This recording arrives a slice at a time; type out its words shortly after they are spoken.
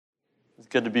It's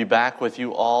good to be back with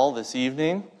you all this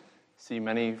evening. See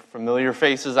many familiar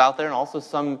faces out there and also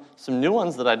some new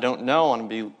ones that I don't know, and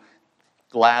be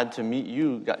glad to meet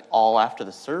you all after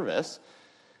the service.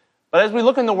 But as we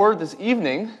look in the Word this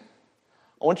evening,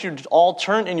 I want you to all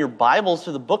turn in your Bibles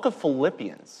to the book of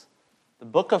Philippians. The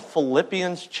book of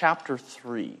Philippians chapter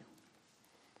 3.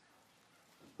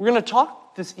 We're going to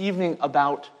talk this evening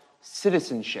about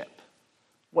citizenship.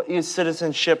 What is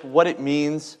citizenship, what it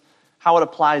means, how it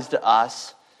applies to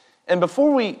us. And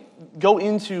before we go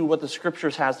into what the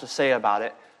Scriptures has to say about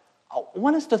it, I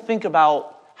want us to think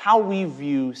about how we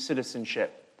view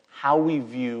citizenship, how we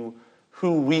view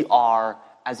who we are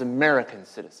as American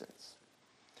citizens.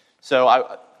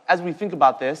 So as we think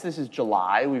about this is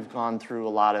July. We've gone through a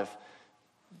lot of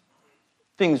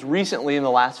things recently in the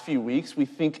last few weeks. We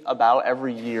think about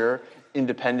every year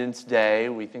Independence Day.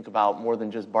 We think about more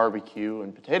than just barbecue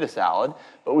and potato salad,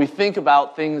 but we think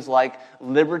about things like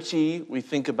liberty. We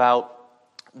think about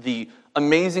the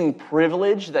amazing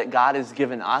privilege that God has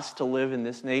given us to live in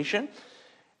this nation.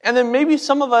 And then maybe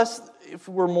some of us, if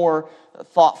we're more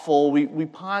thoughtful, we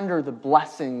ponder the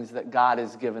blessings that God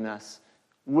has given us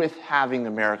with having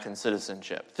American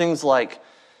citizenship. Things like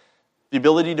the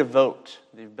ability to vote,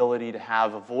 the ability to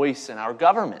have a voice in our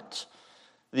government,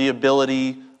 the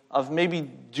ability of maybe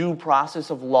due process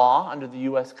of law under the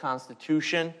U.S.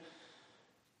 Constitution.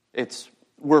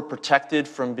 We're protected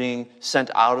from being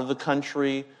sent out of the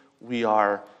country. We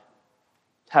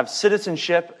have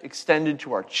citizenship extended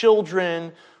to our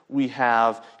children. We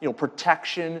have,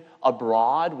 protection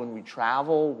abroad when we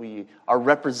travel. We are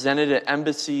represented at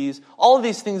embassies. All of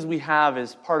these things we have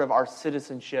as part of our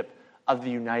citizenship of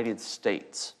the United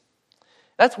States.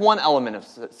 That's one element of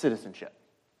citizenship.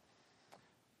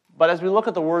 But as we look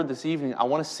at the Word this evening, I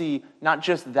want to see not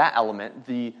just that element,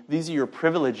 these are your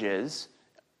privileges,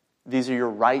 these are your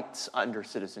rights under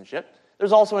citizenship.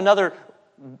 There's also another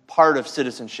part of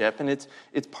citizenship, and it's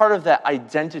part of that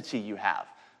identity you have,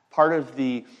 part of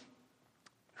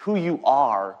who you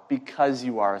are because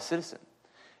you are a citizen.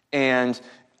 And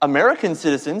American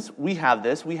citizens, we have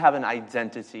this, we have an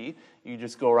identity. You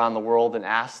just go around the world and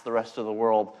ask the rest of the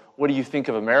world, what do you think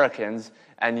of Americans?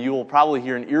 And you will probably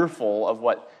hear an earful of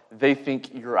what they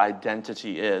think your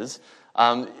identity is.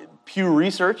 Pew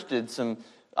Research did some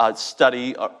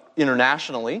study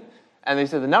internationally, and they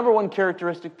said the number one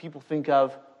characteristic people think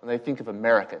of when they think of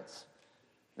Americans.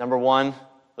 Number one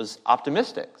was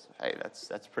optimistic. Hey,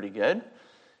 that's pretty good.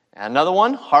 And another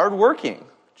one, hardworking,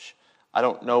 which I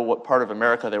don't know what part of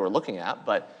America they were looking at,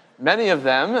 but many of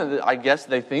them, I guess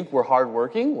they think we're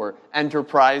hardworking, we're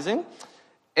enterprising.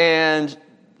 And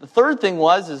the third thing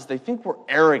is they think we're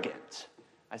arrogant.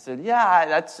 I said,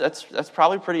 yeah, that's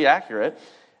probably pretty accurate.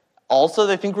 Also,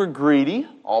 they think we're greedy,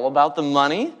 all about the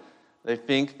money. They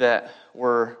think that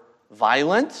we're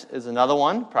violent is another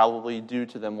one, probably due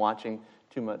to them watching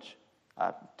too much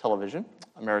television,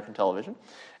 American television.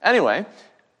 Anyway,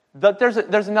 there's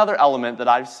another element that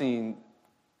I've seen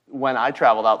when I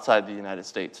traveled outside the United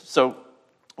States. So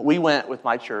we went with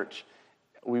my church.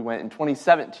 We went in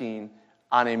 2017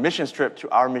 on a missions trip to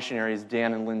our missionaries,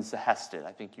 Dan and Lynn Sehested.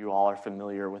 I think you all are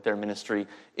familiar with their ministry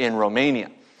in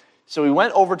Romania. So we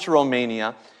went over to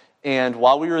Romania, and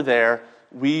while we were there,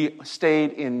 we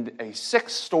stayed in a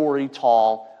 6-story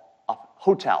tall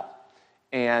hotel.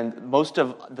 And most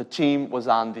of the team was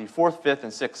on the 4th, 5th,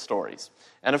 and 6th stories.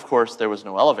 And of course, there was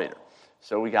no elevator.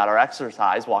 So we got our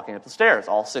exercise walking up the stairs,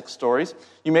 all 6 stories.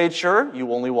 You made sure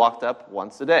you only walked up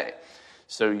once a day.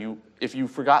 So if you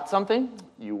forgot something,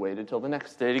 you waited till the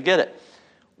next day to get it.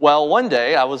 Well, one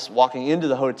day I was walking into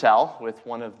the hotel with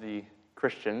one of the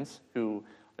Christians who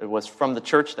was from the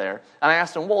church there, and I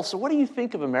asked him, well, so what do you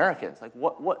think of Americans? Like,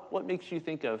 what makes you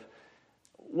think of,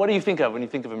 what do you think of when you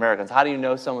think of Americans? How do you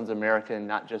know someone's American,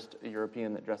 not just a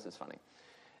European that dresses funny?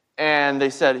 And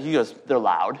he goes, they're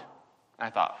loud. And I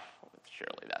thought,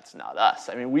 surely that's not us.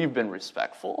 I mean, we've been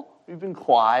respectful. We've been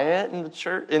quiet in the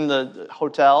church, in the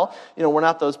hotel. We're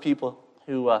not those people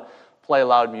who play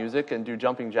loud music and do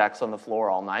jumping jacks on the floor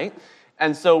all night.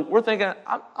 And so we're thinking,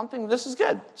 I'm thinking this is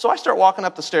good. So I start walking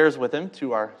up the stairs with him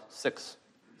to our sixth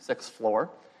floor,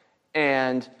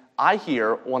 and I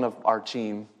hear one of our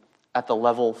team at the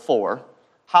level 4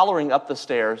 hollering up the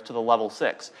stairs to the level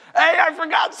 6. Hey, I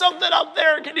forgot something up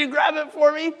there. Can you grab it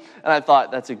for me? And I thought,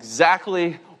 that's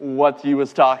exactly what he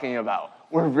was talking about.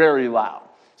 We're very loud.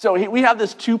 So we have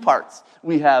this 2 parts.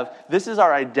 This is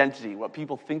our identity, what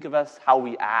people think of us, how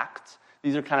we act.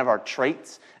 These are kind of our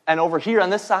traits. And over here on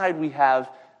this side,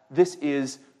 this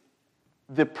is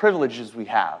the privileges we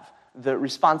have, the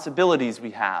responsibilities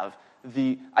we have,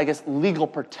 the, legal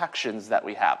protections that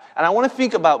we have. And I want to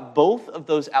think about both of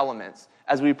those elements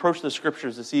as we approach the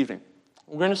scriptures this evening.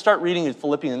 We're going to start reading in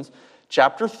Philippians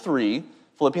chapter 3,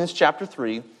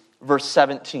 verse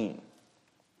 17.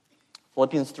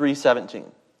 Philippians 3:17.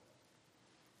 It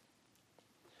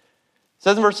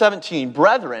says in verse 17,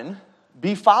 "Brethren,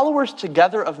 be followers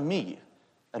together of me,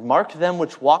 and mark them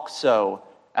which walk so,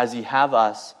 as ye have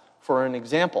us for an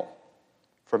example.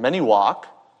 For many walk,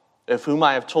 of whom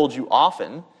I have told you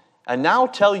often, and now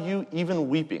tell you even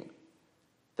weeping,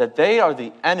 that they are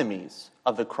the enemies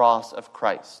of the cross of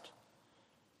Christ,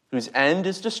 whose end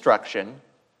is destruction,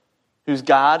 whose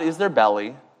God is their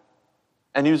belly,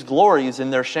 and whose glory is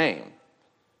in their shame,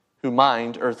 who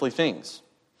mind earthly things.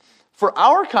 For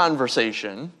our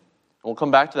conversation," and we'll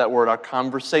come back to that word, our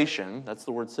conversation, that's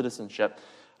the word citizenship,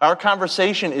 "our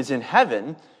conversation is in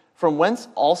heaven, from whence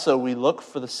also we look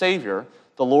for the Savior,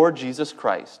 the Lord Jesus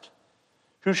Christ,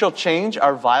 who shall change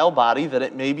our vile body, that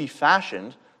it may be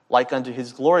fashioned like unto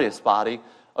his glorious body,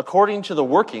 according to the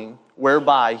working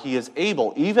whereby he is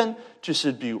able even to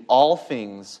subdue all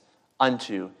things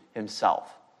unto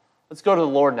himself." Let's go to the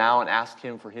Lord now and ask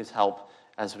him for his help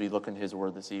as we look into his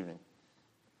word this evening.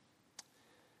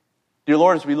 Dear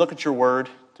Lord, as we look at your word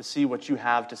to see what you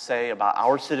have to say about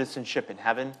our citizenship in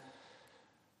heaven,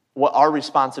 what our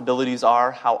responsibilities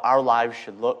are, how our lives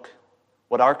should look,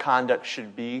 what our conduct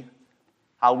should be,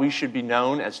 how we should be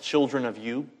known as children of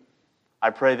you, I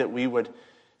pray that we would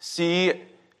see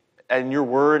in your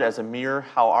word as a mirror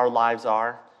how our lives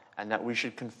are, and that we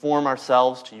should conform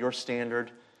ourselves to your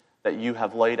standard that you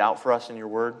have laid out for us in your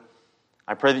word.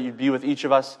 I pray that you'd be with each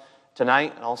of us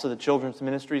tonight, and also the children's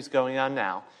ministries going on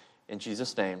now. In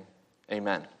Jesus' name,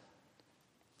 amen.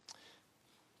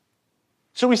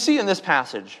 So we see in this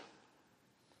passage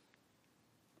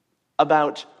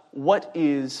about what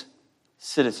is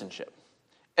citizenship.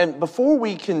 And before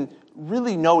we can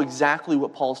really know exactly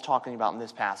what Paul's talking about in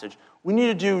this passage, we need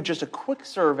to do just a quick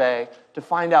survey to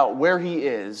find out where he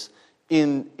is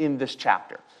in this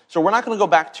chapter. So we're not going to go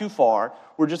back too far.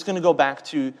 We're just going to go back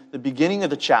to the beginning of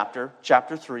the chapter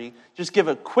 3, just give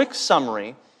a quick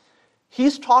summary.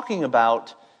 He's talking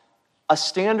about a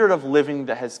standard of living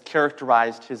that has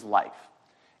characterized his life.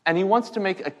 And he wants to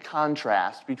make a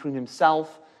contrast between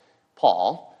himself,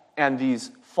 Paul, and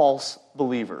these false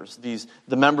believers,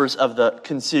 the members of the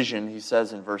concision, he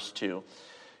says in verse 2.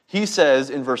 He says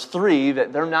in verse 3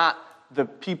 that they're not the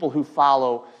people who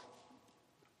follow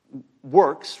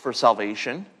works for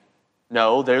salvation.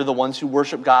 No, they're the ones who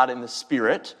worship God in the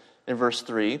Spirit, in verse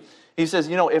 3. He says,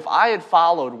 if I had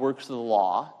followed works of the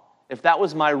law, if that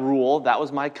was my rule, that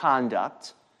was my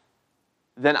conduct,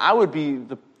 then I would be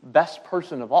the best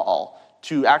person of all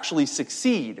to actually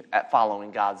succeed at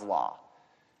following God's law.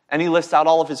 And he lists out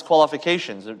all of his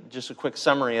qualifications, just a quick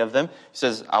summary of them. He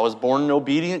says, I was born in an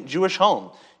obedient Jewish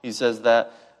home. He says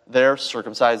that they're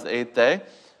circumcised the 8th day.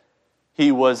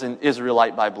 He was an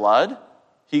Israelite by blood.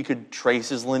 He could trace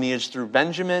his lineage through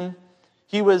Benjamin.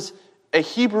 He was a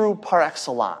Hebrew par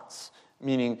excellence,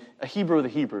 meaning a Hebrew of the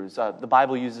Hebrews. The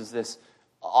Bible uses this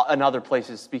in other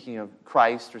places, speaking of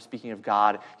Christ or speaking of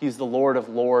God. He's the Lord of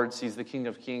lords. He's the King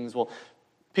of kings. Well,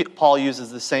 Paul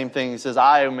uses the same thing. He says,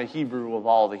 I am a Hebrew of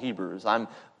all the Hebrews. I'm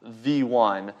the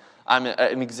one. I'm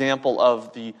an example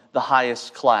of the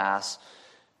highest class.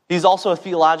 He's also a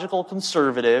theological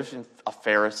conservative, a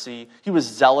Pharisee. He was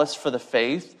zealous for the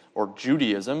faith, or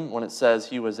Judaism, when it says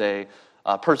he was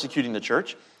persecuting the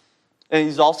church. And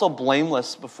he's also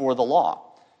blameless before the law.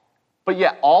 But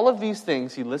yet, all of these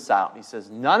things he lists out. He says,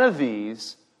 none of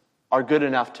these are good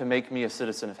enough to make me a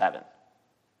citizen of heaven.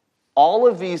 All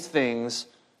of these things,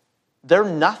 they're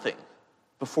nothing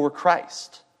before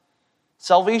Christ.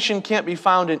 Salvation can't be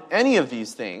found in any of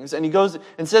these things. And he goes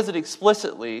and says it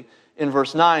explicitly in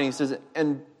verse 9. He says,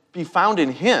 and be found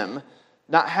in him,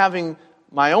 not having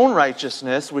my own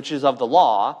righteousness, which is of the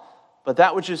law, but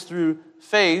that which is through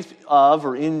faith of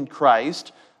or in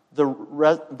Christ, the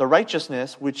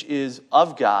righteousness which is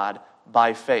of God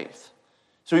by faith.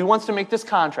 So he wants to make this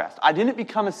contrast. I didn't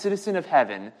become a citizen of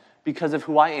heaven because of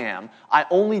who I am. I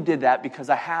only did that because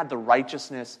I had the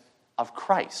righteousness of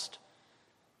Christ.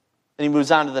 And he moves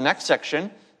on to the next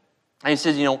section. And he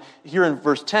says, here in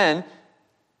verse 10,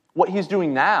 what he's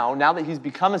doing now that he's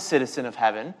become a citizen of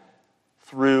heaven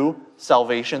through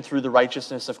salvation, through the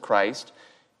righteousness of Christ,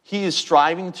 he is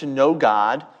striving to know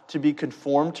God, to be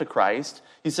conformed to Christ.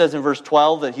 He says in verse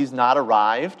 12 that he's not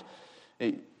arrived.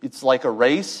 It's like a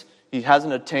race. He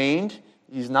hasn't attained.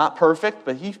 He's not perfect,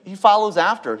 but he follows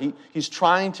after. He's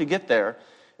trying to get there.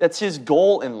 That's his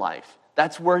goal in life.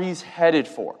 That's where he's headed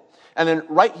for. And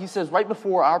then he says right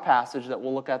before our passage that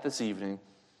we'll look at this evening,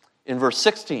 In verse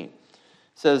 16, it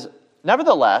says,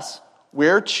 "Nevertheless,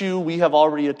 whereto we have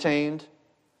already attained,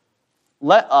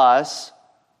 let us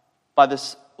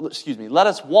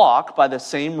walk by the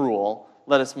same rule,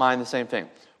 let us mind the same thing."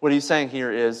 What he's saying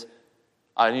here is,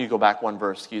 I need to go back one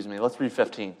verse, Let's read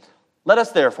 15. "Let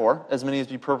us therefore, as many as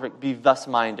be perfect, be thus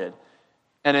minded.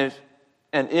 And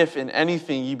if in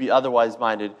anything ye be otherwise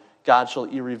minded, God shall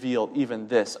reveal even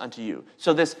this unto you."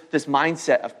 So this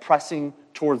mindset of pressing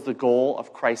towards the goal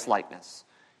of Christ-likeness.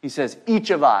 He says,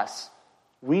 each of us,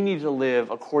 we need to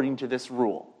live according to this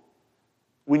rule.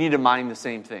 We need to mind the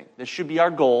same thing. This should be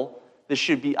our goal. This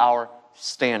should be our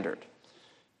standard.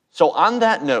 So on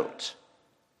that note,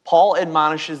 Paul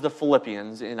admonishes the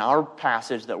Philippians in our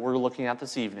passage that we're looking at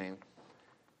this evening.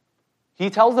 He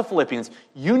tells the Philippians,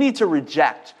 you need to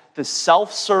reject the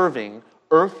self-serving,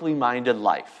 earthly-minded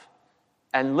life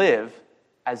and live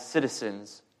as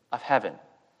citizens of heaven,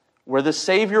 where the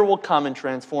Savior will come and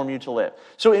transform you to live.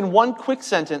 So in one quick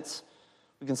sentence,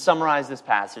 we can summarize this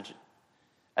passage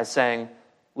as saying,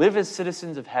 live as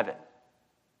citizens of heaven,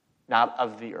 not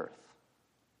of the earth.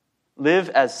 Live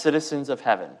as citizens of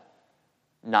heaven,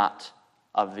 not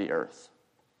of the earth.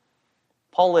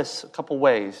 Paul lists a couple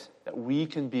ways that we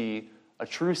can be a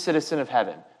true citizen of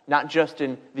heaven, not just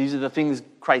in these are the things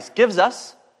Christ gives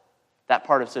us, that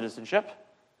part of citizenship,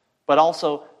 but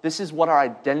also this is what our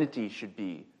identity should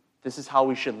be. This is how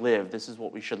we should live. This is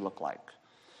what we should look like.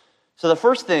 So the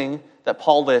first thing that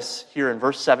Paul lists here in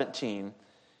verse 17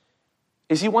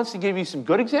 is he wants to give you some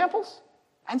good examples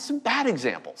and some bad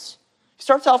examples. He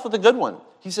starts off with a good one.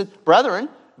 He said, "Brethren,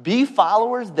 be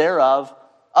followers thereof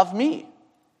of me,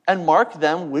 and mark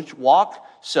them which walk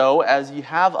so as ye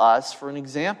have us for an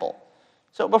example."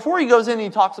 So before he goes in and he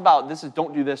talks about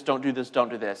don't do this, don't do this, don't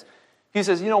do this. He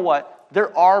says, you know what?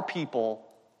 There are people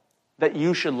that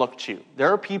you should look to.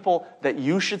 There are people that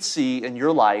you should see in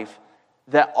your life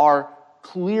that are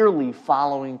clearly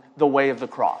following the way of the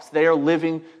cross. They are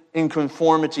living in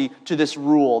conformity to this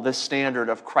rule, this standard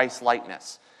of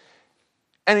Christ-likeness.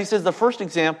 And he says the first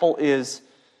example is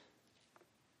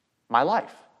my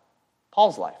life,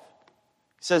 Paul's life.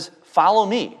 He says, follow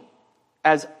me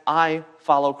as I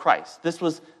follow Christ. This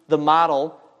was the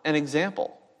model and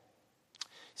example.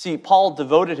 See, Paul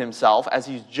devoted himself, as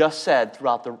he's just said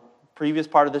throughout the previous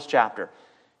part of this chapter,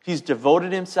 he's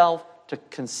devoted himself to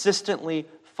consistently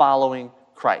following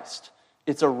Christ.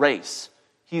 It's a race.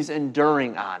 He's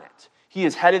enduring on it. He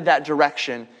is headed that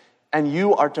direction, and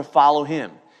you are to follow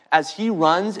him. As he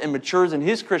runs and matures in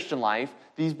his Christian life,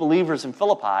 these believers in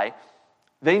Philippi,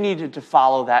 they needed to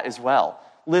follow that as well.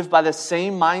 Live by the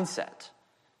same mindset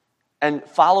and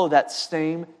follow that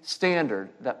same standard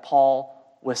that Paul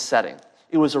was setting.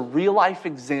 It was a real-life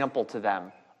example to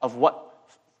them of what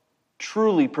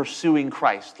truly pursuing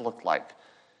Christ looked like.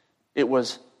 It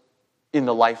was in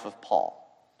the life of Paul.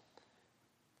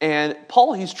 And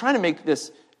Paul, he's trying to make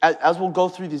this, as we'll go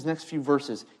through these next few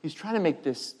verses, he's trying to make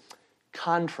this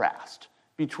contrast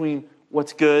between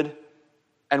what's good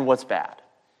and what's bad.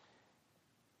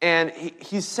 And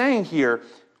he's saying here,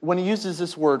 when he uses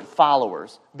this word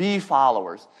followers, be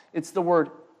followers, it's the word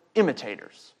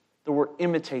imitators, the word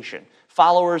imitation.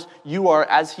 Followers, you are,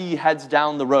 as he heads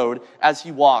down the road, as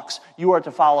he walks, you are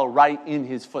to follow right in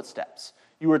his footsteps.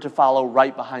 You are to follow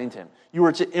right behind him. You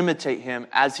are to imitate him.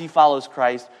 As he follows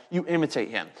Christ, you imitate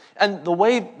him. And the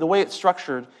way it's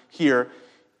structured here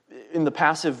in the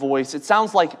passive voice, it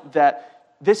sounds like that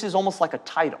this is almost like a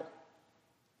title.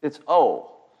 It's,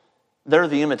 they're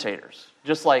the imitators.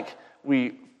 Just like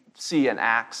we see in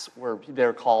Acts where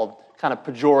they're called, kind of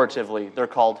pejoratively, they're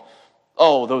called,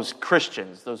 those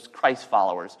Christians, those Christ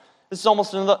followers. This is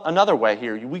almost another way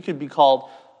here. We could be called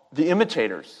the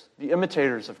imitators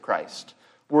of Christ.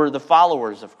 We're the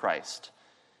followers of Christ.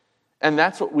 And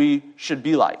that's what we should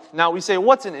be like. Now we say,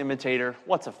 what's an imitator?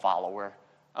 What's a follower?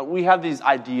 We have these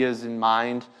ideas in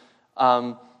mind.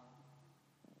 But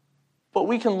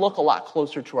we can look a lot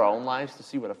closer to our own lives to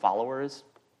see what a follower is.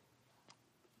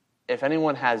 If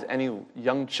anyone has any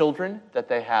young children that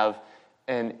they have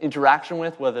an interaction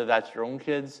with, whether that's your own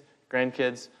kids,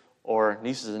 grandkids, or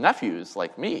nieces and nephews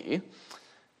like me,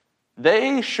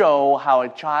 they show how a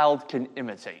child can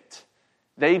imitate.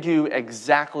 They do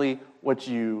exactly what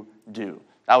you do.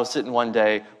 I was sitting one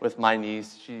day with my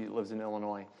niece. She lives in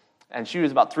Illinois. And she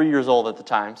was about 3 years old at the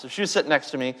time. So she was sitting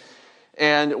next to me.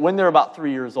 And when they're about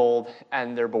 3 years old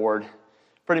and they're bored,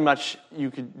 pretty much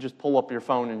you could just pull up your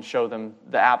phone and show them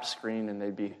the app screen and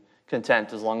they'd be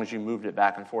content as long as you moved it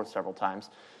back and forth several times.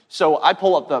 So I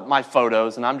pull up my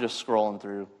photos and I'm just scrolling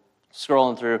through.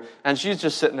 And she's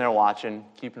just sitting there watching,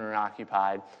 keeping her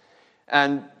occupied.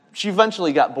 And she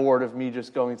eventually got bored of me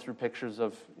just going through pictures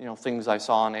of, things I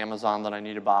saw on Amazon that I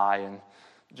need to buy and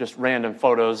just random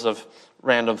photos of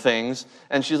random things.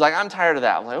 And she's like, I'm tired of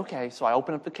that. I'm like, okay. So I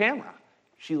open up the camera.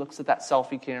 She looks at that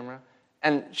selfie camera,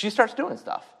 and she starts doing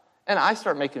stuff. And I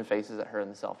start making faces at her in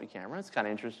the selfie camera. It's kind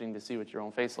of interesting to see what your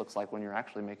own face looks like when you're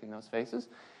actually making those faces.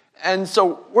 And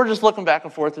so we're just looking back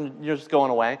and forth, and you're just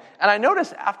going away. And I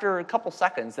noticed after a couple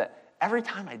seconds that every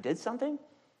time I did something,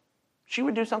 she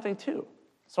would do something too.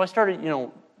 So I started,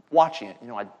 watching it.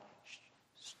 I'd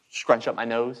scrunch up my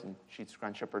nose, and she'd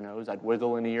scrunch up her nose. I'd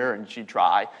wiggle an ear, and she'd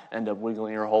try, end up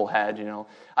wiggling her whole head.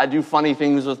 I'd do funny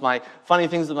things with my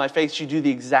face. She'd do the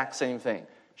exact same thing.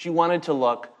 She wanted to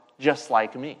look just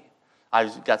like me.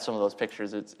 I've got some of those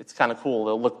pictures. It's kind of cool.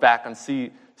 They'll look back and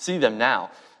see them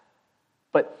now.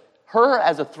 But her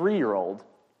as a 3-year-old,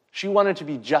 she wanted to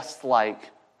be just like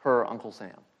her Uncle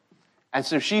Sam. And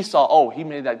so she saw, he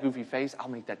made that goofy face, I'll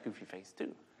make that goofy face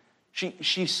too.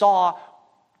 She saw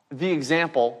the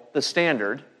example, the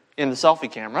standard, in the selfie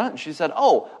camera, and she said,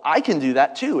 I can do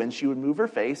that too. And she would move her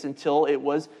face until it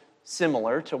was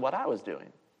similar to what I was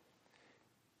doing.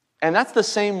 And that's the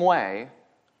same way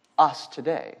us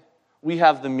today. We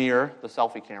have the mirror, the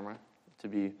selfie camera, to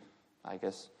be, I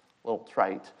guess, a little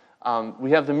trite.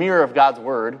 We have the mirror of God's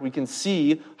Word. We can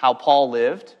see how Paul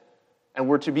lived, and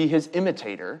we're to be his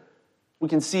imitator. We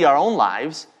can see our own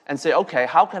lives and say, okay,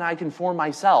 how can I conform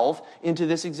myself into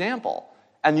this example?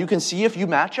 And you can see if you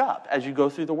match up as you go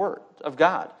through the Word of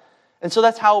God. And so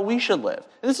that's how we should live.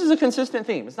 And this is a consistent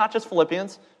theme. It's not just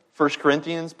Philippians. 1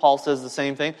 Corinthians, Paul says the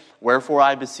same thing. Wherefore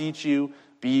I beseech you,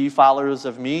 be ye followers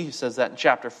of me. He says that in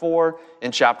chapter 4.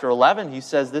 In chapter 11, he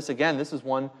says this again. This is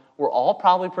one we're all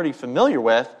probably pretty familiar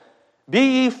with.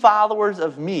 Be ye followers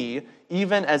of me,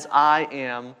 even as I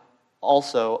am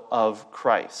also of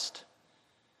Christ.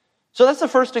 So that's the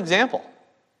first example,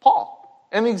 Paul.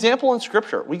 An example in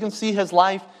Scripture. We can see his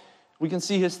life. We can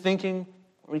see his thinking.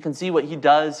 We can see what he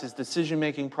does, his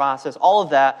decision-making process, all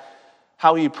of that,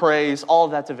 how he prays, all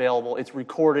of that's available. It's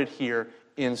recorded here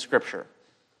in Scripture.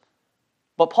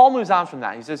 But Paul moves on from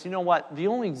that. He says, you know what? The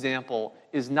only example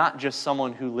is not just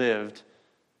someone who lived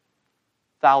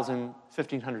 1,000,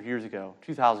 1,500 years ago,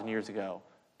 2,000 years ago,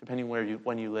 depending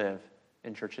when you live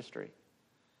in church history.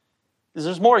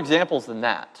 There's more examples than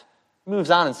that. He moves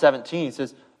on in 17. He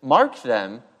says, mark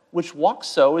them which walk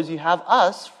so as you have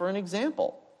us for an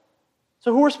example.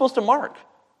 So who are we supposed to mark?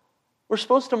 We're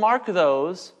supposed to mark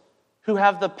those who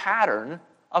have the pattern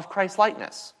of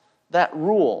Christ-likeness, that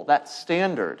rule, that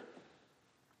standard.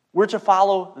 We're to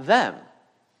follow them.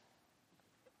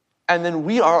 And then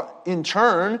we are, in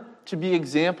turn, to be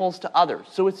examples to others.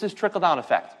 So it's this trickle-down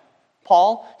effect.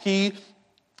 Paul, he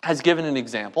has given an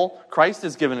example. Christ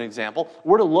has given an example.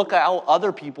 We're to look at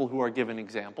other people who are given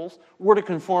examples. We're to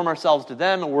conform ourselves to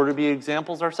them, and we're to be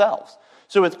examples ourselves.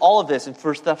 So it's all of this in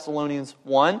 1 Thessalonians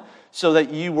 1, so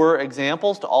that you were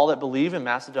examples to all that believe in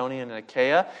Macedonia and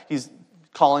Achaia. He's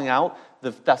calling out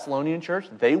the Thessalonian church.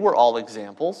 They were all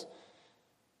examples.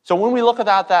 So when we look at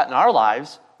that in our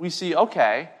lives, we see,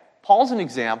 okay, Paul's an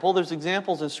example. There's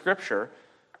examples in Scripture.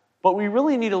 But we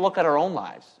really need to look at our own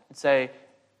lives and say,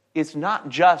 it's not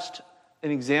just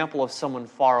an example of someone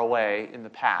far away in the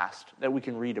past that we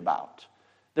can read about.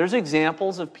 There's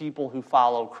examples of people who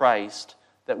follow Christ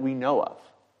that we know of.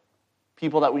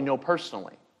 People that we know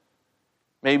personally.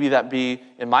 Maybe that be,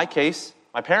 in my case,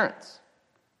 my parents.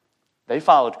 They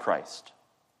followed Christ.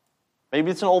 Maybe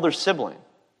it's an older sibling.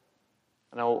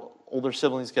 I know older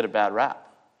siblings get a bad rap.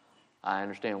 I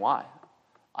understand why.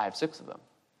 I have 6 of them.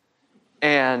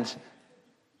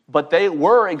 But they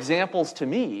were examples to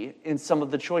me in some of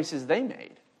the choices they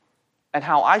made and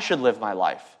how I should live my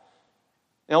life.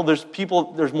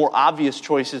 There's more obvious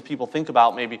choices people think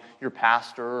about, maybe your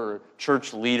pastor or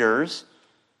church leaders.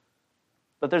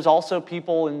 But there's also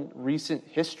people in recent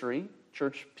history,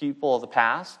 church people of the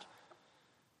past,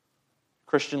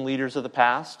 Christian leaders of the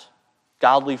past,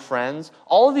 godly friends.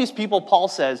 All of these people, Paul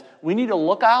says, we need to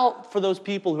look out for those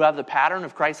people who have the pattern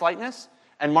of Christ-likeness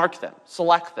and mark them,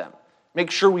 select them. Make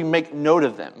sure we make note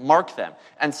of them, mark them,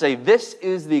 and say, this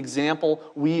is the example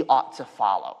we ought to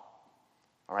follow.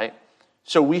 All right?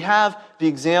 So we have the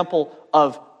example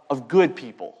of good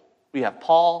people. We have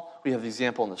Paul. We have the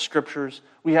example in the Scriptures.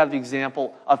 We have the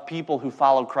example of people who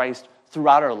follow Christ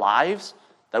throughout our lives,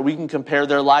 that we can compare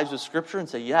their lives with Scripture and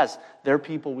say, yes, they're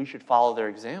people, we should follow their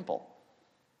example.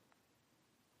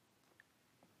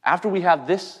 After we have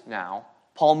this now,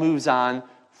 Paul moves on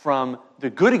from the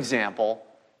good example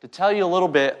to tell you a little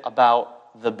bit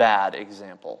about the bad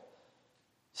example.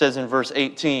 It says in verse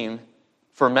 18,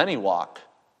 for many walk,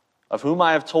 of whom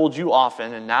I have told you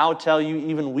often, and now tell you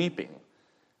even weeping,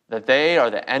 that they are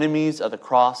the enemies of the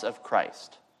cross of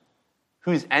Christ,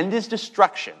 whose end is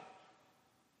destruction,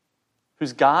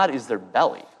 whose God is their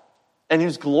belly, and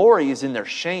whose glory is in their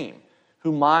shame,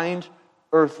 who mind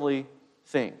earthly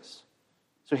things.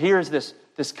 So here's this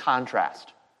contrast.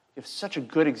 You have such a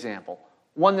good example,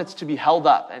 one that's to be held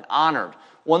up and honored,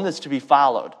 one that's to be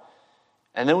followed.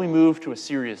 And then we move to a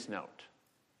serious note.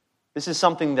 This is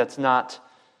something that's not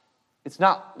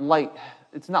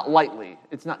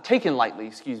taken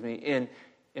lightly,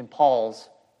 in Paul's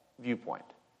viewpoint.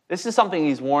 This is something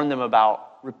he's warned them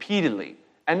about repeatedly.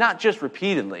 And not just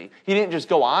repeatedly. He didn't just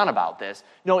go on about this.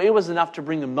 No, it was enough to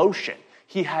bring emotion.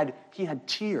 He had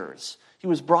tears. He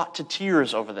was brought to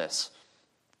tears over this.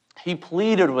 He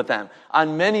pleaded with them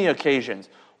on many occasions.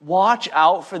 Watch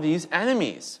out for these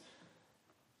enemies.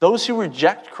 Those who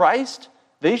reject Christ,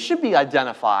 they should be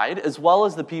identified as well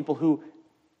as the people who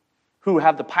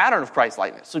have the pattern of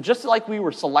Christ-likeness. So just like we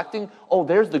were selecting,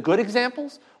 there's the good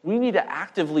examples, we need to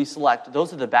actively select,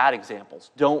 those are the bad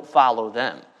examples. Don't follow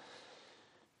them.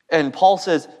 And Paul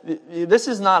says, this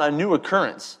is not a new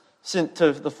occurrence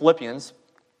to the Philippians.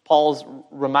 Paul's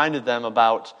reminded them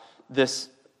about this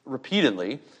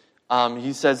repeatedly.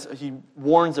 He says, he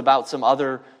warns about some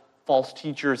other false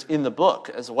teachers in the book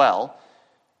as well.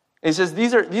 And he says,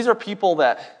 these are people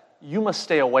that you must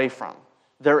stay away from.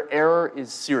 Their error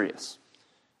is serious.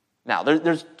 Now,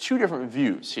 there's two different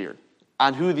views here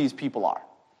on who these people are.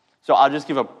 So I'll just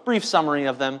give a brief summary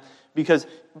of them, because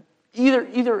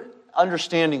either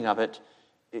understanding of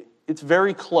it's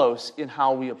very close in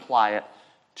how we apply it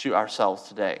to ourselves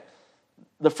today.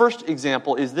 The first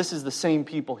example is this is the same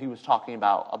people he was talking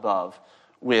about above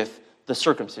with the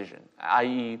circumcision,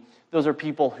 i.e., those are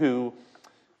people who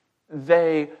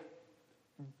they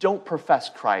don't profess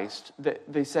Christ.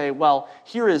 They say, well,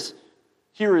 here is,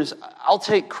 I'll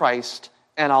take Christ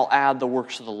and I'll add the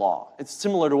works of the law. It's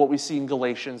similar to what we see in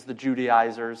Galatians, the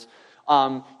Judaizers.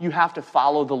 You have to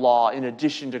follow the law in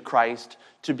addition to Christ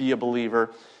to be a believer.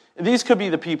 These could be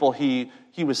the people he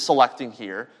was selecting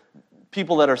here.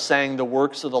 People that are saying the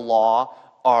works of the law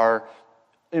are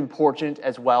important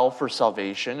as well for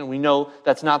salvation. And we know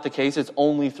that's not the case. It's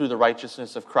only through the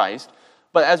righteousness of Christ.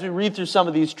 But as we read through some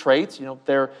of these traits,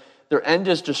 their end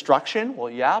is destruction. Well,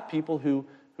 yeah, people who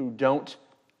don't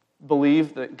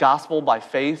believe the gospel by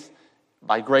faith,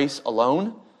 by grace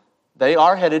alone, they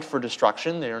are headed for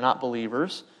destruction. They are not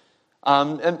believers.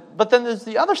 But then there's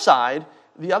the other side.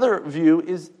 The other view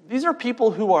is these are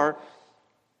people who are,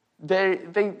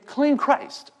 they claim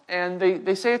Christ, and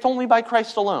they say it's only by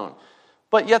Christ alone.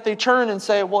 But yet they turn and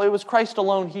say, well, it was Christ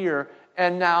alone here,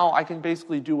 and now I can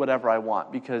basically do whatever I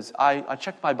want because I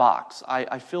checked my box.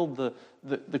 I filled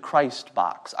the Christ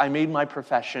box. I made my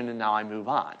profession, and now I move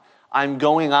on. I'm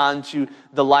going on to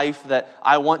the life that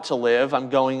I want to live. I'm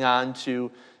going on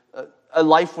to a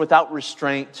life without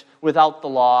restraint, without the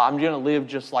law. I'm going to live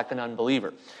just like an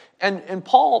unbeliever. And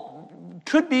Paul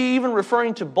could be even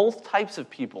referring to both types of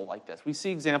people like this. We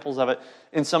see examples of it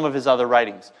in some of his other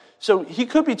writings. So he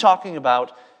could be talking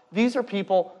about these are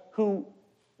people who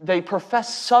they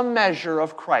profess some measure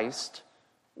of Christ,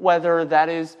 whether that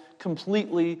is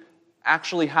completely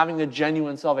actually having a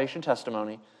genuine salvation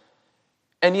testimony.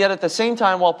 And yet at the same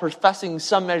time, while professing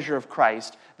some measure of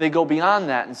Christ, they go beyond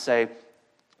that and say,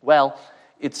 well,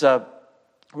 it's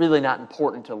really not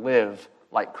important to live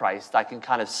like Christ. I can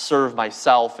kind of serve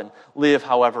myself and live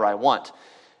however I want.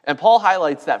 And Paul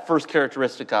highlights that first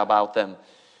characteristic about them.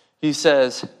 He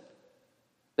says,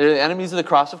 they're the enemies of the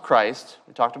cross of Christ.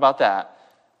 We talked about that.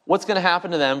 What's going to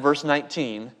happen to them? Verse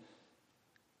 19,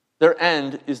 their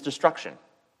end is destruction.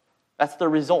 That's the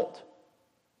result.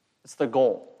 It's the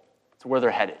goal. It's where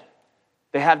they're headed.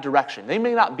 They have direction. They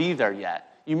may not be there yet.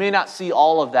 You may not see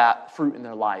all of that fruit in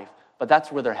their life, but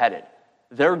that's where they're headed.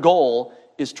 Their goal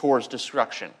is towards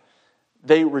destruction.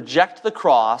 They reject the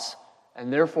cross,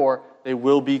 and therefore they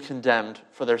will be condemned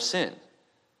for their sin.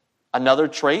 Another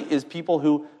trait is people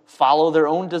who follow their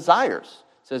own desires.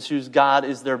 It says, whose God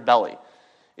is their belly.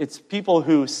 It's people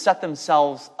who set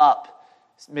themselves up,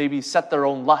 maybe set their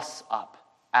own lusts up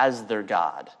as their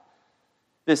God.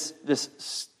 This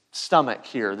stomach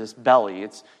here, this belly,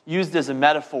 it's used as a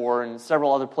metaphor in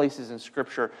several other places in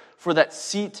Scripture for that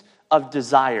seat of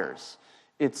desires.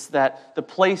 It's that the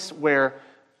place where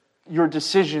your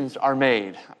decisions are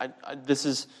made. This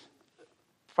is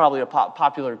probably a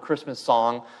popular Christmas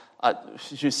song.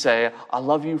 You say, I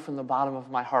love you from the bottom of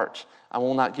my heart. I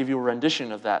will not give you a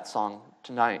rendition of that song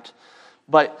tonight.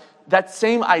 But that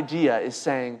same idea is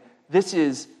saying, this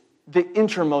is the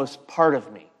innermost part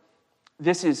of me.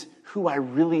 This is who I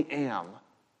really am.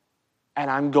 And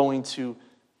I'm going to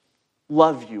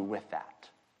love you with that.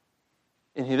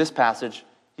 In this passage,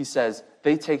 he says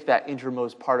they take that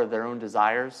innermost part of their own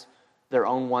desires, their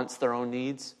own wants, their own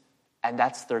needs, and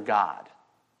that's their God.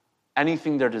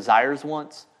 Anything their desires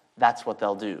want, that's what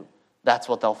they'll do. That's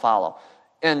what they'll follow.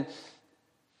 And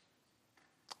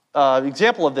an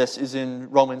example of this is in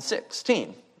Romans 16.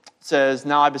 It says,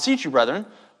 "Now I beseech you, brethren,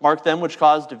 mark them which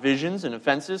cause divisions and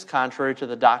offenses contrary to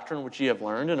the doctrine which ye have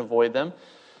learned, and avoid them.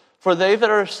 For they that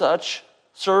are such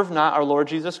serve not our Lord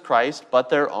Jesus Christ, but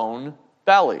their own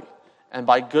belly, and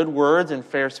by good words and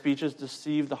fair speeches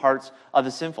deceive the hearts of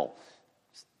the simple.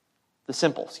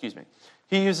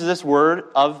 He uses this word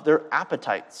of their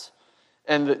appetites.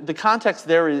 And the context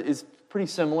there is pretty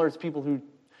similar. It's people who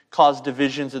cause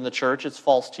divisions in the church. It's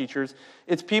false teachers.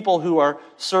 It's people who are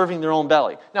serving their own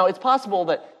belly. Now, it's possible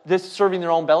that this serving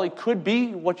their own belly could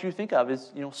be what you think of as,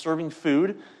 serving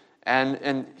food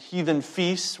and heathen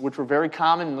feasts, which were very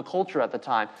common in the culture at the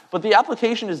time. But the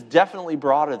application is definitely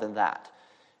broader than that.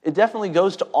 It definitely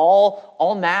goes to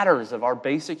all matters of our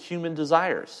basic human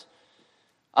desires.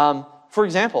 For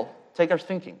example, take our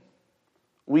thinking.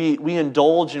 We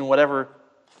indulge in whatever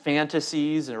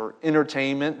fantasies or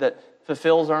entertainment that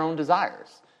fulfills our own desires.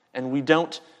 And we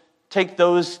don't take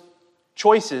those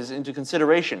choices into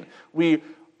consideration. We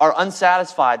are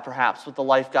unsatisfied, perhaps, with the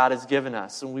life God has given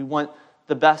us, and we want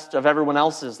the best of everyone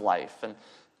else's life. And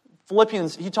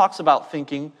Philippians, he talks about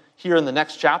thinking here in the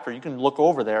next chapter. You can look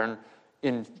over there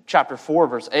in chapter 4,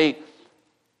 verse 8.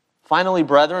 "Finally,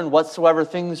 brethren, whatsoever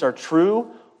things are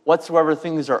true, whatsoever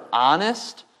things are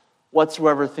honest,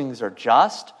 whatsoever things are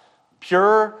just,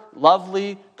 pure,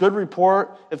 lovely, good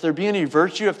report, if there be any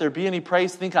virtue, if there be any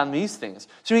praise, think on these things."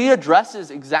 So he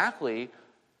addresses exactly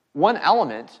one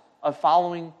element of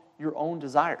following your own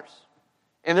desires.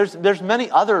 And there's many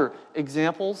other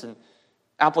examples and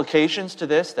applications to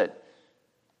this that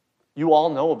you all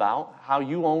know about, how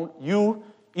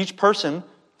each person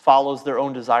follows their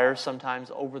own desires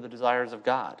sometimes over the desires of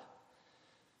God.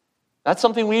 That's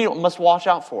something we must watch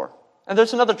out for. And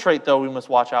there's another trait, though, we must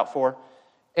watch out for,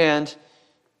 and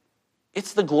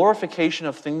it's the glorification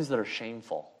of things that are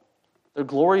shameful. Their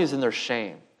glory is in their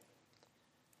shame.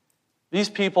 These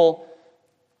people,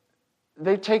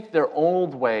 they take their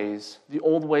old ways, the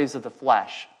old ways of the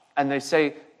flesh, and they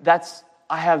say,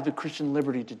 I have the Christian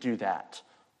liberty to do that.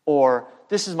 Or,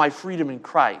 this is my freedom in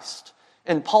Christ.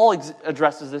 And Paul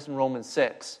addresses this in Romans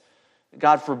 6.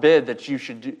 God forbid that you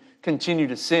should continue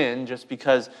to sin just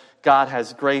because God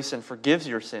has grace and forgives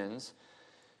your sins.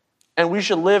 And we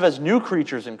should live as new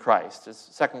creatures in Christ, as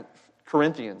 2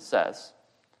 Corinthians says.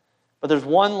 But there's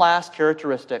one last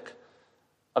characteristic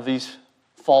of these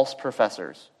false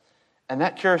professors. And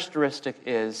that characteristic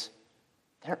is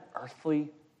they're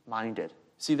earthly minded.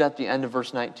 See that at the end of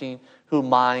verse 19? Who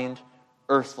mind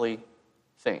earthly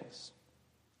things.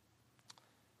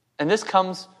 And this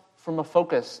comes from a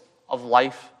focus of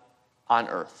life on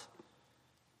earth.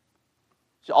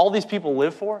 So all these people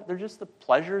live for, they're just the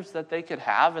pleasures that they could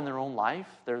have in their own life.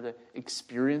 They're the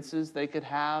experiences they could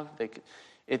have.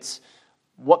 It's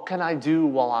what can I do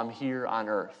while I'm here on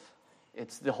earth?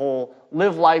 It's the whole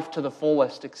live life to the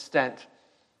fullest extent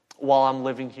while I'm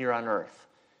living here on earth.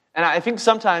 And I think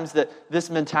sometimes that this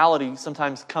mentality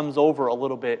sometimes comes over a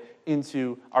little bit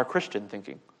into our Christian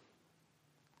thinking.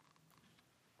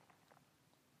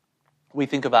 We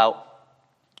think about,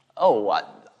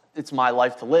 it's my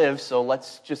life to live, so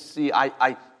let's just see,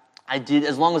 I did,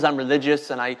 as long as I'm religious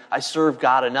and I serve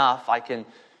God enough, I can,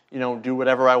 do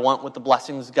whatever I want with the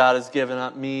blessings God has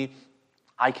given me.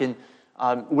 I can,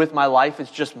 with my life,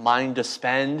 it's just mine to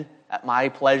spend at my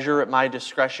pleasure, at my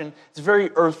discretion. It's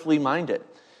very earthly minded.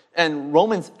 And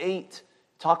Romans 8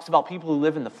 talks about people who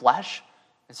live in the flesh.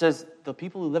 It says the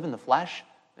people who live in the flesh,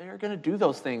 they are going to do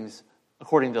those things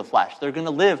according to the flesh. They're going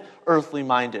to live earthly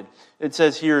minded. It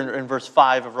says here in verse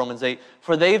 5 of Romans 8,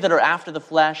 "For they that are after the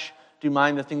flesh do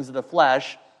mind the things of the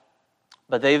flesh,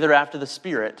 but they that are after the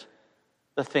Spirit,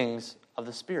 the things of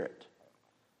the Spirit.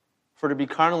 For to be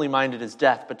carnally minded is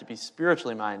death, but to be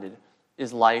spiritually minded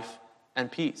is life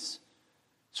and peace."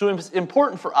 So it's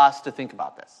important for us to think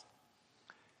about this.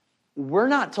 We're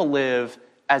not to live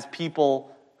as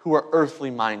people who are earthly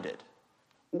minded.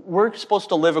 We're supposed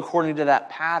to live according to that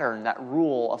pattern, that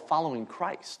rule of following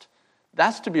Christ.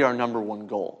 That's to be our number one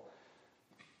goal.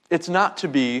 It's not to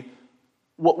be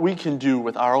what we can do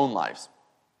with our own lives.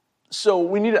 So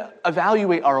we need to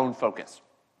evaluate our own focus.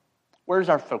 Where's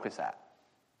our focus at?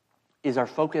 Is our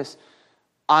focus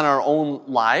on our own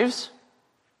lives?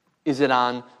 Is it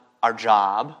on our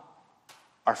job,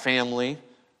 our family,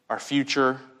 our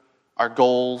future, our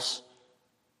goals?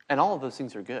 And all of those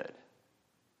things are good.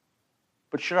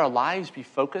 But should our lives be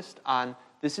focused on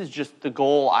this is just the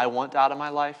goal I want out of my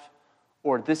life,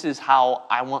 or this is how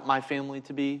I want my family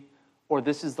to be, or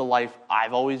this is the life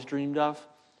I've always dreamed of?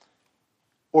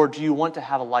 Or do you want to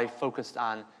have a life focused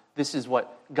on, this is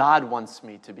what God wants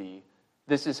me to be?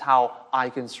 This is how I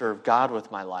can serve God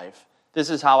with my life. This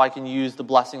is how I can use the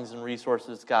blessings and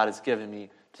resources God has given me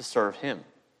to serve Him.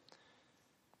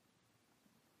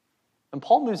 And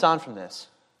Paul moves on from this,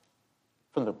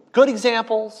 from the good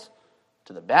examples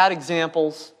to the bad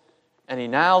examples, and he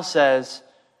now says,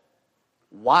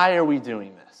 why are we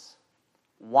doing this?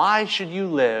 Why should you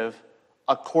live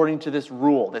according to this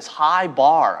rule, this high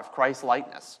bar of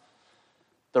Christ-likeness?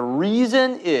 The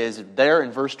reason is there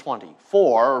in verse 20,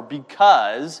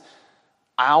 because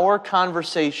our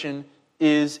conversation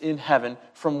is in heaven,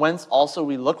 from whence also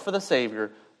we look for the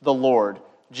Savior, the Lord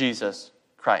Jesus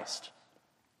Christ.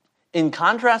 In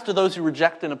contrast to those who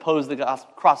reject and oppose the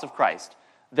cross of Christ,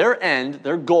 their end,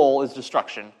 their goal is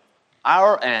destruction.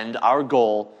 Our end, our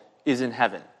goal is in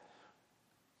heaven.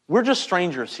 We're just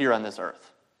strangers here on this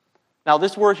earth. Now,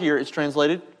 this word here is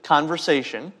translated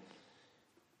conversation,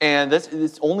 and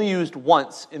it's only used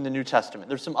once in the New Testament.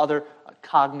 There's some other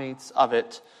cognates of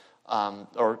it,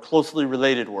 or closely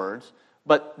related words,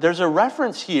 but there's a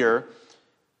reference here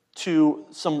to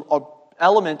some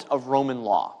element of Roman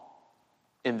law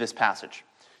in this passage.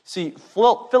 See,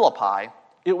 Philippi,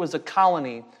 it was a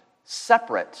colony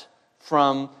separate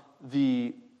from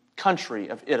the country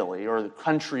of Italy, or the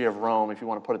country of Rome, if you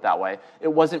want to put it that way. It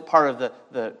wasn't part of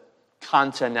the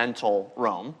continental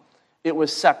Rome. It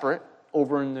was separate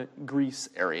over in the Greece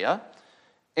area,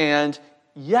 and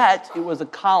yet it was a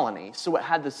colony, so it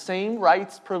had the same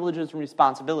rights, privileges, and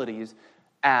responsibilities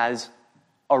as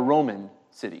a Roman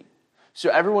city. So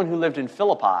everyone who lived in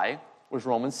Philippi was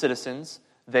Roman citizens.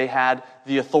 They had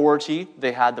the authority,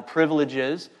 they had the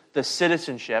privileges, the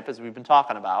citizenship, as we've been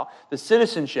talking about, the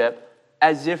citizenship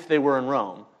as if they were in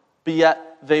Rome, but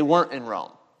yet they weren't in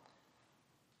Rome.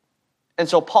 And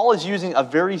so Paul is using a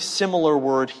very similar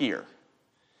word here.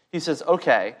 He says,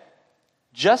 okay,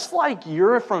 just like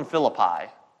you're from Philippi,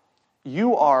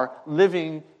 you are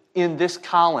living in this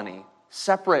colony,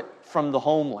 separate from the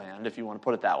homeland, if you want to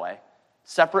put it that way,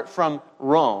 separate from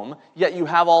Rome, yet you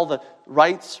have all the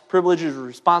rights, privileges, and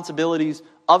responsibilities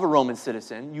of a Roman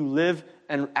citizen. You live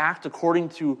and act according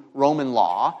to Roman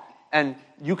law, and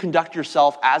you conduct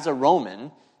yourself as a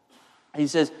Roman. He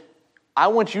says, I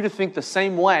want you to think the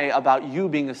same way about you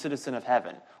being a citizen of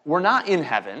heaven. We're not in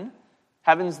heaven.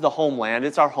 Heaven's the homeland.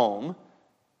 It's our home.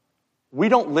 We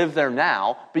don't live there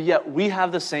now, but yet we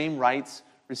have the same rights,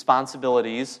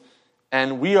 responsibilities,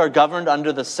 and we are governed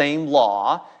under the same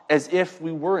law as if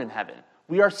we were in heaven.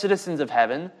 We are citizens of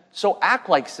heaven, so act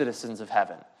like citizens of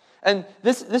heaven. And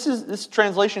this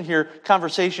translation here,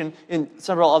 conversation, in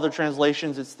several other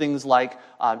translations, it's things like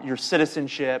your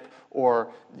citizenship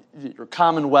or your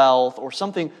commonwealth or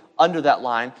something under that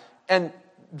line. And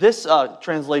this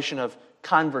translation of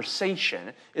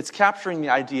conversation, it's capturing the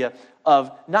idea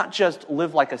of not just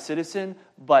live like a citizen,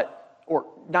 or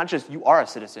not just you are a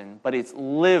citizen, but it's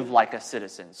live like a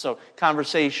citizen. So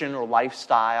conversation or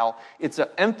lifestyle, it's an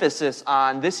emphasis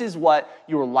on this is what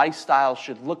your lifestyle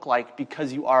should look like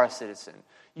because you are a citizen.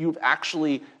 You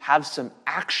actually have some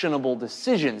actionable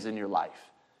decisions in your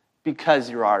life because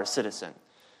you are a citizen.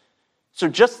 So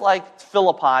just like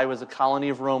Philippi was a colony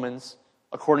of Romans,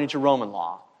 according to Roman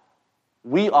law,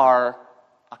 we are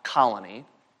a colony.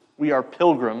 We are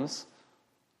pilgrims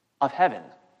of heaven.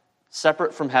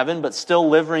 Separate from heaven, but still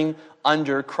living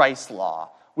under Christ's law.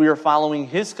 We are following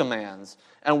His commands,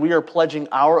 and we are pledging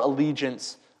our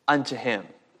allegiance unto Him.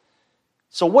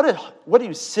 So what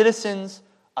do citizens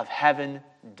of heaven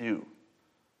do?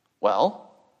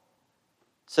 Well,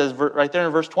 it says right there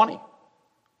in verse 20,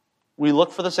 we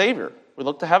look for the Savior. We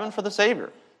look to heaven for the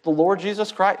Savior, the Lord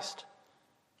Jesus Christ.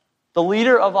 The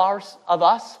leader of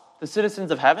us, the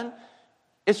citizens of heaven,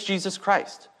 it's Jesus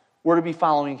Christ. We're to be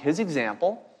following His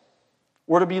example.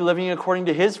 We're to be living according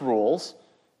to His rules,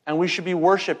 and we should be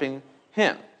worshiping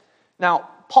Him. Now,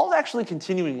 Paul's actually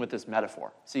continuing with this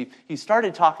metaphor. See, he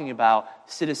started talking about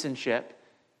citizenship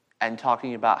and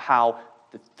talking about how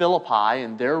the Philippi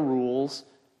and their rules,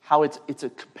 how it's a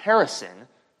comparison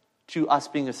to us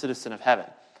being a citizen of heaven.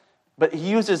 But he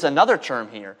uses another term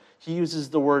here. He uses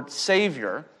the word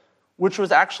Savior, which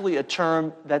was actually a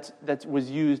term that was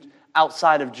used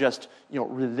outside of just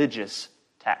religious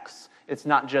texts. It's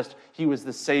not just He was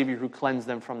the Savior who cleansed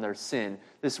them from their sin.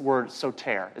 This word,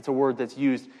 soter, it's a word that's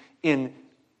used in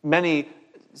many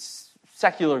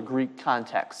secular Greek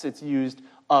contexts. It's used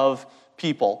of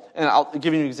people. And I'll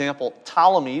give you an example.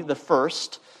 Ptolemy the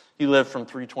First, He lived from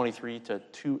 323 to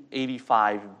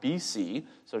 285 BC,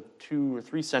 so 2 or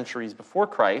 3 centuries before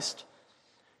Christ.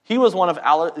 He was one of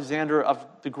Alexander of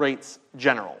the Great's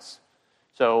generals.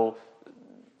 So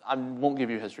I won't give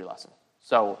you a history lesson.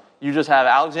 So you just have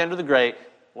Alexander the Great.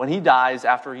 When he dies,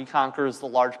 after he conquers the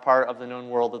large part of the known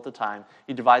world at the time,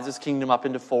 he divides his kingdom up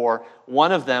into 4.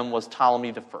 One of them was Ptolemy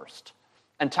the First.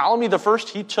 And Ptolemy the First,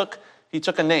 he took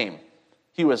a name.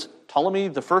 He was Ptolemy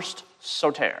the First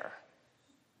Soter.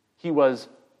 He was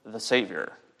the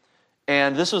Savior.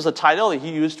 And this was a title that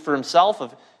he used for himself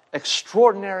of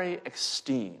extraordinary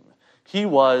esteem. He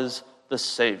was the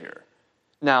Savior.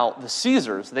 Now, the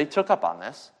Caesars, they took up on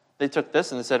this. They took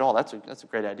this and they said, oh, that's a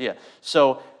great idea.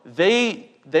 So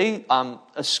they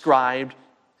ascribed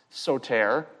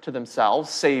Soter to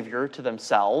themselves, Savior to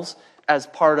themselves, as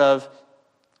part of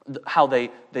how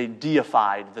they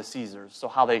deified the Caesars. So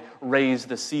how they raised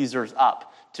the Caesars up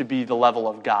to be the level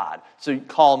of God. So you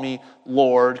call me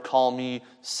Lord, call me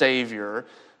Savior.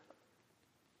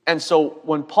 And so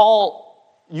when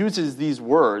Paul uses these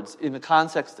words in the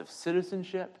context of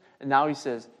citizenship, and now he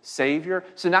says Savior.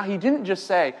 So now he didn't just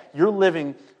say, you're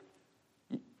living,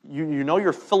 you know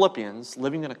you're Philippians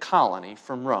living in a colony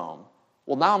from Rome.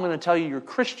 Well, now I'm going to tell you you're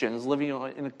Christians living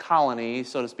in a colony,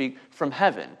 so to speak, from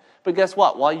heaven. But guess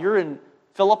what? While you're in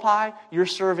Philippi, you're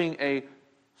serving a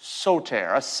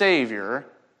Soter, a Savior,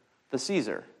 the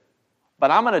Caesar.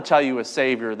 But I'm going to tell you a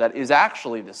Savior that is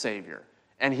actually the Savior.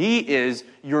 And he is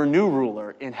your new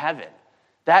ruler in heaven.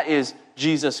 That is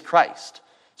Jesus Christ.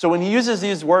 So when he uses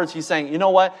these words, he's saying, you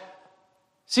know what?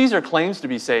 Caesar claims to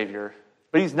be Savior,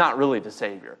 but he's not really the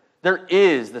Savior. There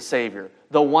is the Savior,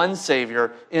 the one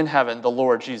Savior in heaven, the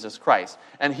Lord Jesus Christ.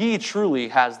 And he truly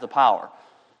has the power.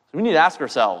 So we need to ask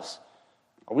ourselves,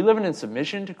 are we living in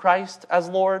submission to Christ as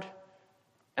Lord?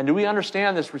 And do we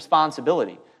understand this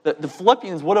responsibility? The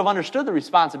Philippians would have understood the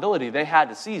responsibility they had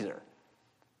to Caesar.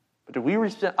 But do we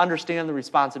understand the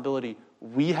responsibility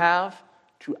we have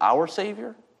to our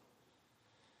Savior?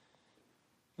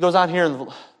 He goes on here in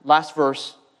the last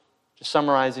verse, just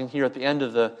summarizing here at the end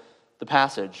of the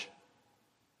passage.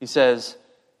 He says,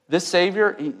 this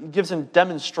Savior, he gives him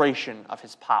demonstration of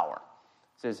his power.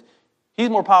 He says,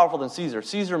 he's more powerful than Caesar.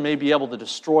 Caesar may be able to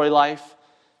destroy life.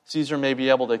 Caesar may be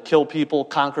able to kill people,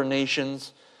 conquer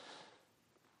nations.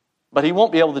 But he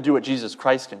won't be able to do what Jesus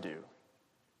Christ can do.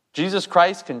 Jesus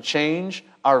Christ can change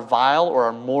our vile or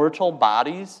our mortal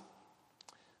bodies,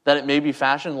 that it may be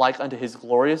fashioned like unto his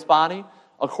glorious body,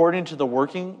 according to the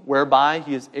working whereby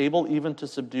he is able even to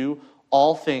subdue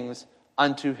all things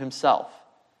unto himself.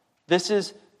 This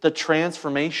is the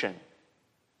transformation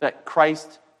that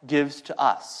Christ gives to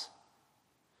us.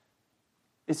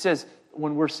 It says,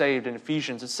 when we're saved in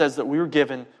Ephesians, it says that we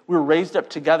were raised up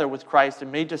together with Christ and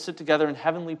made to sit together in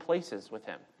heavenly places with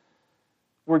him.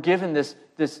 We're given this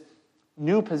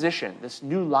new position, this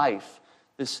new life,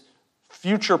 this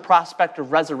future prospect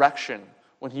of resurrection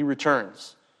when he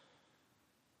returns.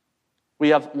 We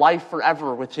have life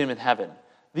forever with him in heaven.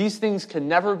 These things can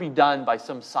never be done by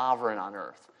some sovereign on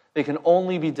earth. They can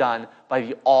only be done by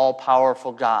the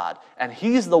all-powerful God. And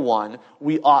he's the one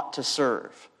we ought to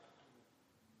serve.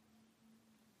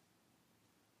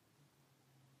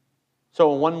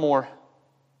 So one more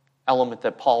element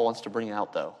that Paul wants to bring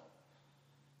out, though.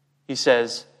 He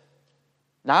says,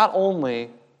 not only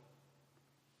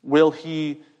will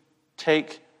he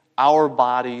take our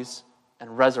bodies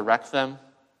and resurrect them,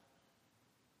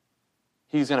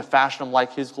 he's going to fashion them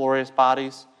like his glorious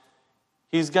bodies.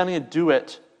 He's going to do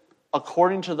it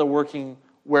according to the working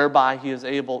whereby he is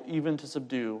able even to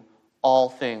subdue all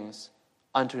things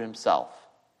unto himself.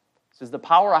 He says, the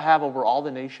power I have over all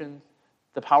the nations,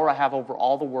 the power I have over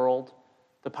all the world,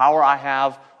 the power I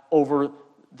have over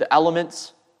the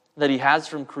elements that he has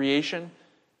from creation,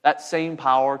 that same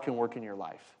power can work in your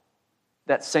life.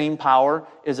 That same power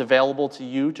is available to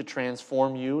you to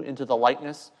transform you into the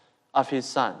likeness of his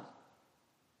Son.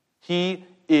 He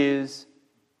is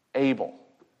able.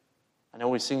 I know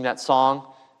we sing that song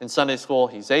in Sunday school,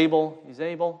 he's able,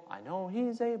 I know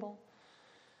he's able.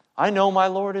 I know my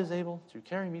Lord is able to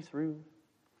carry me through.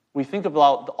 We think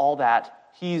about all that.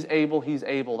 He's able.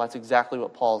 That's exactly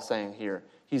what Paul is saying here.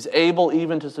 He's able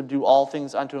even to subdue all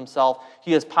things unto himself.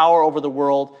 He has power over the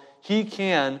world. He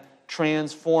can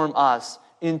transform us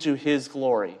into his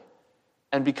glory.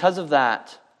 And because of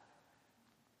that,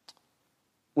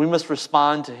 we must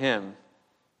respond to him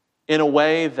in a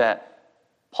way that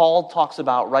Paul talks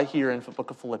about right here in the book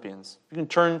of Philippians. You can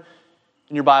turn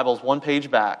in your Bibles one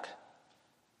page back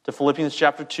to Philippians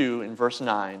chapter 2 in verse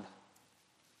 9.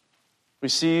 We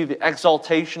see the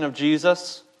exaltation of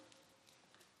Jesus.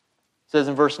 It says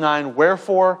in verse 9,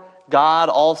 wherefore God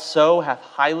also hath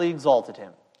highly exalted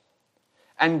him,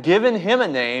 and given him a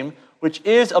name which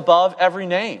is above every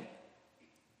name,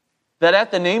 that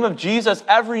at the name of Jesus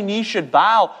every knee should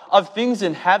bow, of things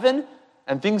in heaven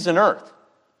and things in earth,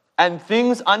 and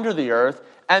things under the earth,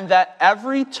 and that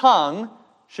every tongue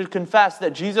should confess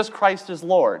that Jesus Christ is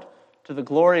Lord, to the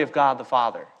glory of God the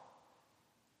Father.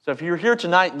 So if you're here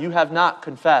tonight and you have not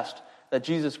confessed that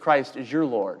Jesus Christ is your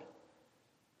Lord,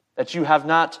 that you have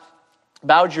not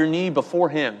bowed your knee before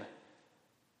him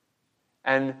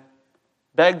and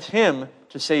begged him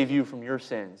to save you from your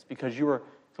sins because you are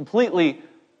completely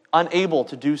unable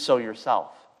to do so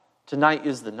yourself, tonight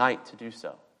is the night to do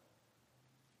so.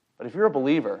 But if you're a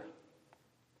believer,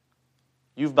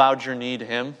 you've bowed your knee to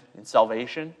him in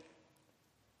salvation,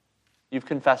 you've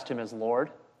confessed him as Lord,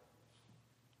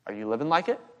 are you living like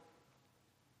it?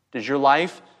 Does your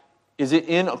life, is it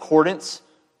in accordance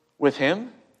with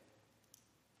him?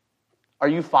 Are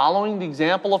you following the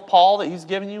example of Paul that he's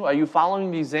given you? Are you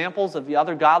following the examples of the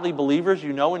other godly believers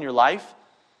you know in your life?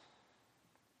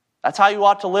 That's how you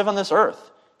ought to live on this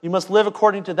earth. You must live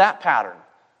according to that pattern,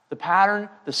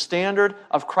 the standard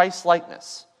of Christ's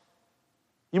likeness.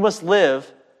 You must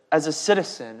live as a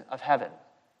citizen of heaven.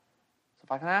 So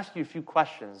if I can ask you a few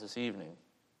questions this evening,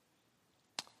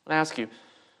 I'm going to ask you,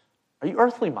 are you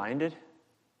earthly minded?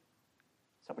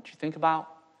 Is that what you think about?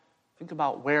 Think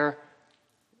about where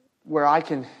I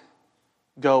can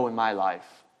go in my life,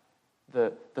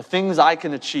 the things I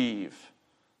can achieve,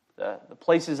 the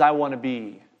places I want to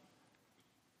be.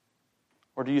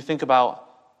 Or do you think about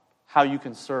how you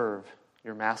can serve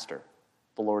your master,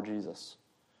 the Lord Jesus?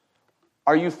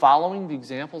 Are you following the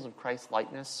examples of Christ's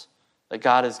likeness that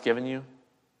God has given you?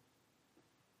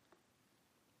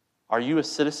 Are you a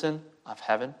citizen of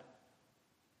heaven?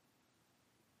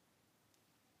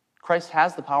 Christ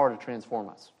has the power to transform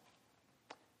us.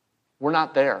 We're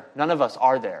not there. None of us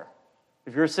are there.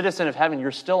 If you're a citizen of heaven,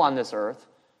 you're still on this earth.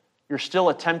 You're still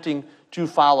attempting to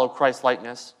follow Christ's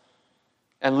likeness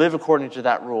and live according to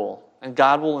that rule. And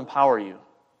God will empower you.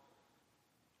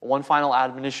 One final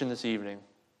admonition this evening.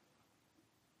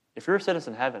 If you're a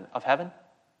citizen of heaven,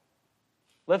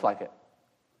 live like it.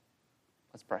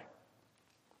 Let's pray.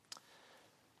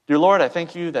 Dear Lord, I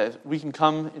thank you that we can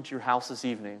come into your house this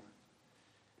evening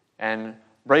and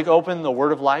break open the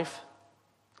Word of Life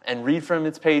and read from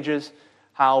its pages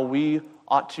how we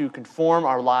ought to conform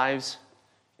our lives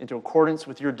into accordance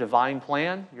with your divine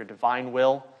plan, your divine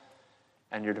will,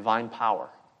 and your divine power.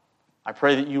 I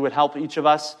pray that you would help each of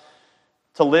us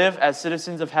to live as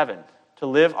citizens of heaven, to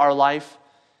live our life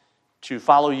to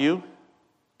follow you,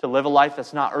 to live a life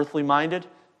that's not earthly minded,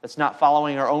 that's not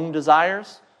following our own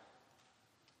desires,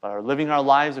 but are living our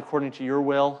lives according to your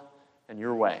will and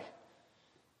your way.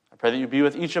 I pray that you be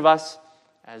with each of us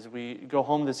as we go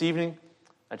home this evening,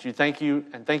 that you thank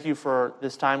you for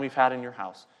this time we've had in your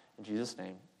house. In Jesus'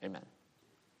 name, amen.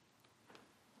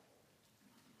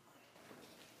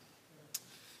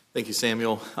 Thank you,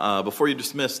 Samuel. Before you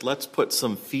dismiss, let's put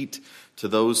some feet to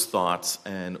those thoughts.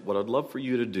 And what I'd love for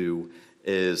you to do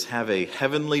is have a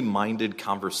heavenly-minded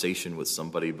conversation with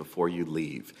somebody before you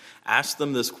leave. Ask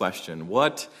them this question: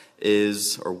 what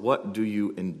do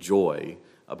you enjoy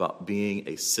about being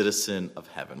a citizen of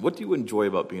heaven? What do you enjoy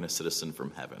about being a citizen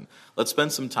from heaven? Let's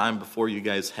spend some time before you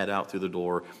guys head out through the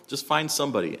door. Just find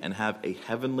somebody and have a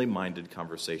heavenly-minded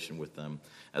conversation with them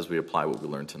as we apply what we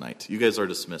learned tonight. You guys are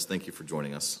dismissed. Thank you for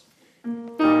joining us.